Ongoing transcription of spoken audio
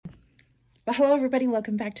Well, hello, everybody.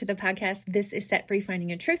 Welcome back to the podcast. This is Set Free Finding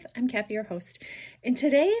Your Truth. I'm Kathy, your host. And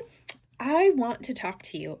today I want to talk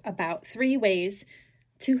to you about 3 ways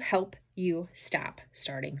to help you stop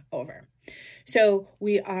starting over. So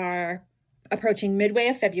we are approaching midway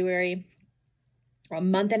of February, a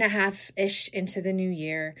month and a half-ish into the new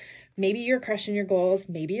year. Maybe you're crushing your goals,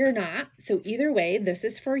 maybe you're not. So either way, this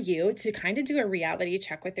is for you to kind of do a reality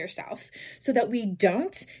check with yourself so that we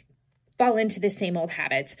don't fall into the same old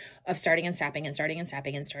habits of starting and stopping and starting and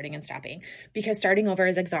stopping and starting and stopping, because starting over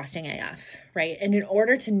is exhausting AF, right? And in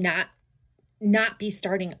order to not be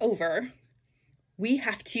starting over, we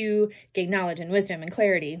have to gain knowledge and wisdom and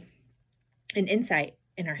clarity and insight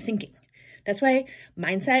in our thinking. That's why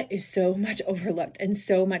mindset is so much overlooked and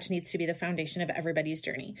so much needs to be the foundation of everybody's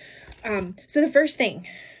journey. So the first thing,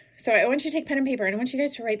 so I want you to take pen and paper and I want you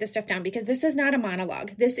guys to write this stuff down, because this is not a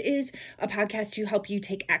monologue. This is a podcast to help you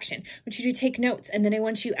take action. I want you to take notes, and then I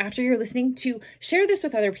want you, after you're listening, to share this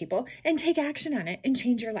with other people and take action on it and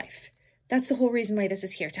change your life. That's the whole reason why this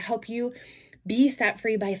is here, to help you be set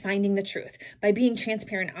free by finding the truth, by being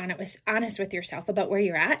transparent, honest with yourself about where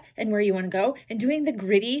you're at and where you want to go, and doing the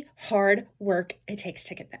gritty, hard work it takes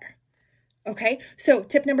to get there. Okay? So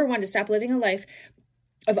tip number 1 to stop living a life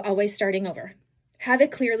of always starting over. Have a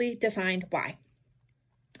clearly defined why.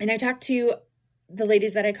 And I talk to the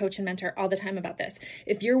ladies that I coach and mentor all the time about this.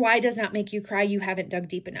 If your why does not make you cry, you haven't dug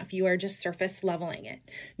deep enough. You are just surface leveling it.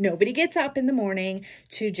 Nobody gets up in the morning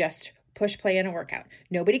to just push play in a workout.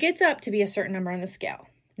 Nobody gets up to be a certain number on the scale.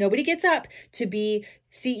 Nobody gets up to be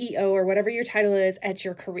CEO or whatever your title is at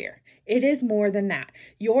your career. It is more than that.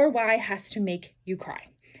 Your why has to make you cry.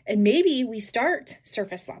 And maybe we start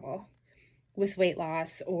surface level with weight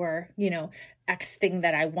loss or, X thing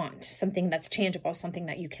that I want, something that's tangible, something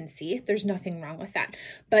that you can see. There's nothing wrong with that.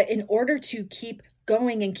 But in order to keep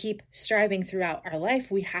going and keep striving throughout our life,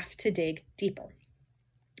 we have to dig deeper.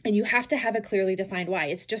 And you have to have a clearly defined why.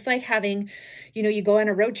 It's just like having, you go on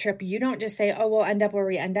a road trip. You don't just say, oh, we'll end up where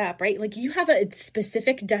we end up, right? Like you have a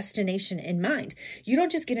specific destination in mind. You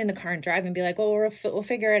don't just get in the car and drive and be like, well, we'll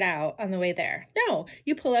figure it out on the way there. No,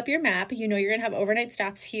 you pull up your map. You're going to have overnight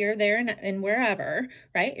stops here, there, and wherever,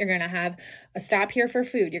 right? You're going to have a stop here for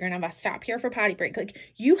food. You're going to have a stop here for potty break. Like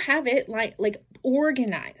you have it like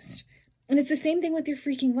organized. And it's the same thing with your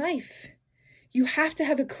freaking life. You have to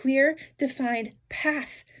have a clear, defined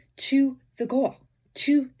path to the goal,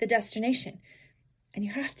 to the destination. And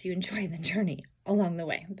you have to enjoy the journey along the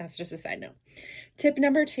way. That's just a side note. Tip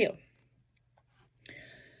number 2,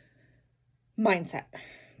 mindset.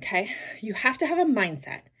 Okay. You have to have a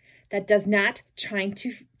mindset that does not try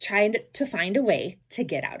to find a way to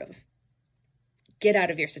get out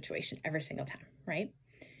of your situation every single time, right?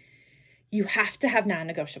 You have to have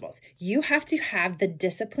non-negotiables. You have to have the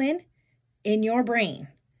discipline in your brain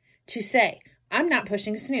to say, I'm not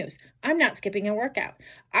pushing snooze. I'm not skipping a workout.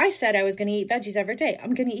 I said I was going to eat veggies every day.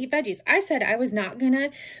 I'm going to eat veggies. I said I was not going to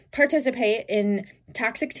participate in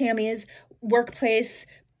toxic Tammy's workplace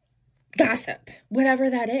gossip, whatever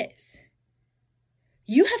that is.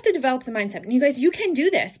 You have to develop the mindset. And you guys, you can do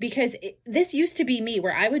this, because this used to be me,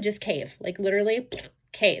 where I would just cave, like literally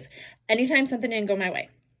cave anytime something didn't go my way.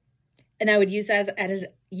 And I would use that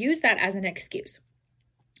as an excuse.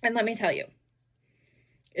 And let me tell you,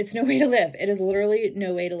 it's no way to live. It is literally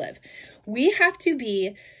no way to live. We have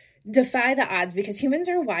to defy the odds, because humans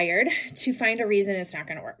are wired to find a reason it's not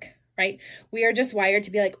going to work, right? We are just wired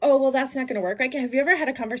to be like, oh, well, that's not going to work. Right? Have you ever had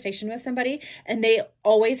a conversation with somebody and they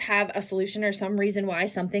always have a solution or some reason why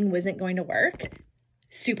something wasn't going to work?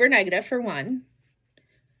 Super negative, for one.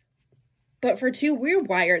 But for 2, we're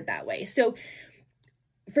wired that way. So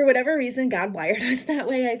for whatever reason, God wired us that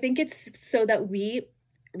way. I think it's so that we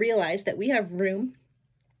realize that we have room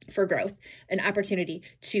for growth and opportunity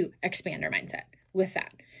to expand our mindset with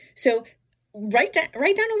that. So write down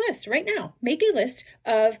a list right now. Make a list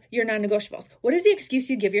of your non-negotiables. What is the excuse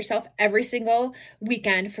you give yourself every single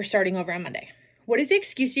weekend for starting over on Monday? What is the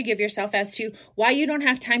excuse you give yourself as to why you don't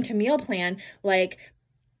have time to meal plan like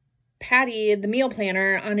Patty, the meal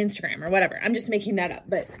planner, on Instagram or whatever? I'm just making that up,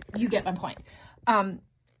 but you get my point.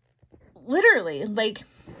 Literally, like,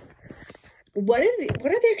 what are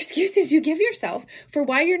the excuses you give yourself for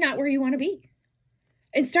why you're not where you want to be?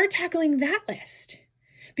 And start tackling that list,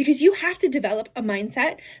 because you have to develop a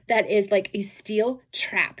mindset that is like a steel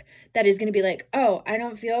trap, that is going to be like, oh, I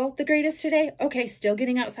don't feel the greatest today. Okay, still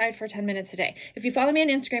getting outside for 10 minutes a day. If you follow me on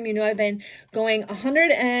Instagram, you know I've been going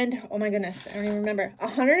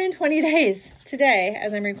 120 days today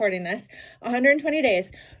as I'm recording this, 120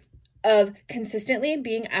 days of consistently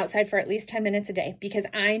being outside for at least 10 minutes a day, because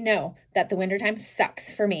I know that the wintertime sucks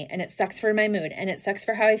for me and it sucks for my mood and it sucks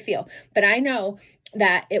for how I feel. But I know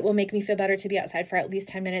that it will make me feel better to be outside for at least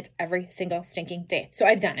 10 minutes every single stinking day. So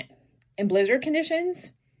I've done it in blizzard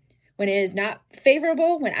conditions, when it is not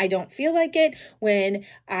favorable, when I don't feel like it, when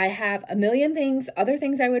I have a million things, other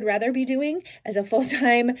things I would rather be doing as a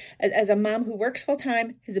full-time, as a mom who works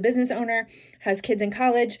full-time, is a business owner, has kids in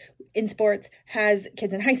college, in sports, has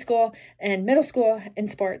kids in high school and middle school in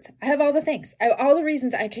sports. I have all the things. I have all the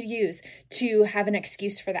reasons I could use to have an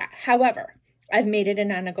excuse for that. However, I've made it a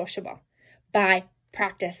non-negotiable by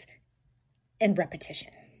practice and repetition.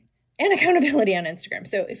 And accountability on Instagram.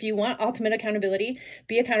 So if you want ultimate accountability,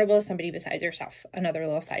 be accountable to somebody besides yourself. Another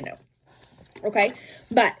little side note. Okay?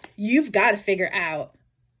 But you've got to figure out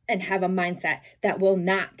and have a mindset that will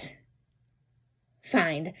not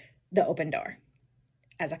find the open door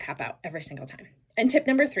as a cop-out every single time. And tip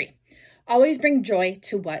number 3, always bring joy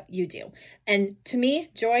to what you do. And to me,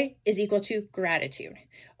 joy is equal to gratitude.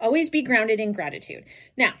 Always be grounded in gratitude.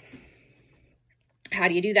 Now, how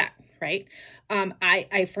do you do that? Right?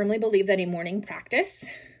 I firmly believe that a morning practice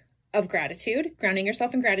of gratitude, grounding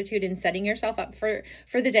yourself in gratitude and setting yourself up for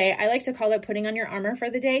the day, I like to call it putting on your armor for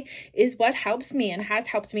the day, is what helps me and has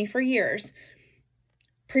helped me for years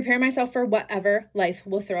prepare myself for whatever life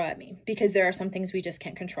will throw at me, because there are some things we just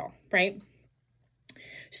can't control, right?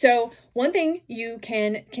 So one thing you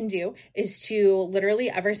can do is to literally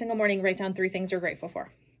every single morning write down 3 things you're grateful for.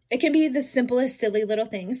 It can be the simplest, silly little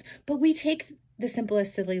things, but we take the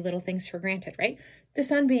simplest, silly little things for granted, right? The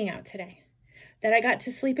sun being out today, that I got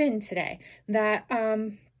to sleep in today, that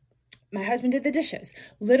my husband did the dishes.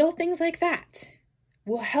 Little things like that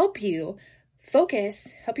will help you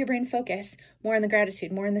focus, help your brain focus more on the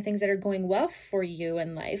gratitude, more on the things that are going well for you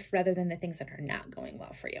in life rather than the things that are not going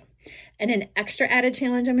well for you. And an extra added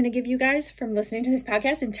challenge I'm going to give you guys from listening to this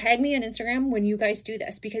podcast, and tag me on Instagram when you guys do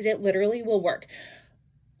this, because it literally will work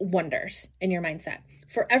wonders in your mindset.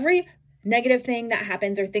 For every negative thing that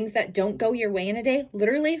happens or things that don't go your way in a day,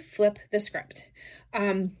 literally flip the script.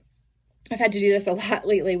 I've had to do this a lot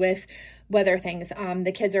lately with weather things.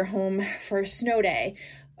 The kids are home for snow day.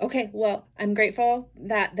 Okay, well, I'm grateful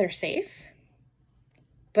that they're safe,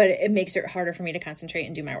 but it makes it harder for me to concentrate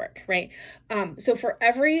and do my work, right? So for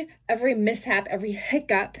every mishap, every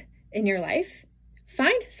hiccup in your life,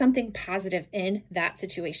 find something positive in that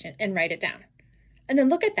situation and write it down. And then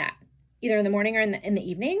look at that either in the morning or in the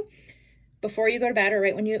evening, before you go to bed or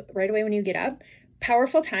right away when you get up.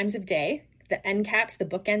 Powerful times of day, the end caps, the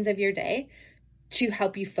bookends of your day, to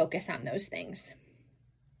help you focus on those things.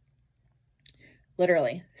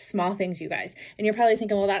 Literally, small things, you guys. And you're probably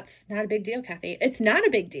thinking, well, that's not a big deal, Kathy. It's not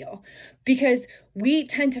a big deal, because we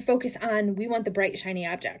tend to focus on, we want the bright, shiny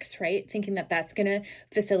objects, right? Thinking that that's going to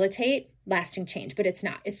facilitate lasting change, but it's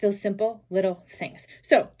not. It's those simple little things.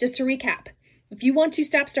 So just to recap, if you want to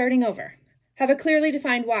stop starting over, have a clearly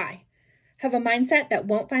defined why, have a mindset that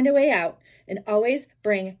won't find a way out, and always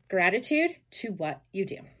bring gratitude to what you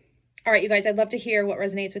do. All right, you guys, I'd love to hear what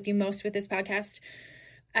resonates with you most with this podcast.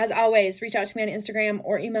 As always, reach out to me on Instagram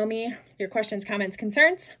or email me your questions, comments,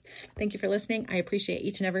 concerns. Thank you for listening. I appreciate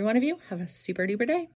each and every one of you. Have a super duper day.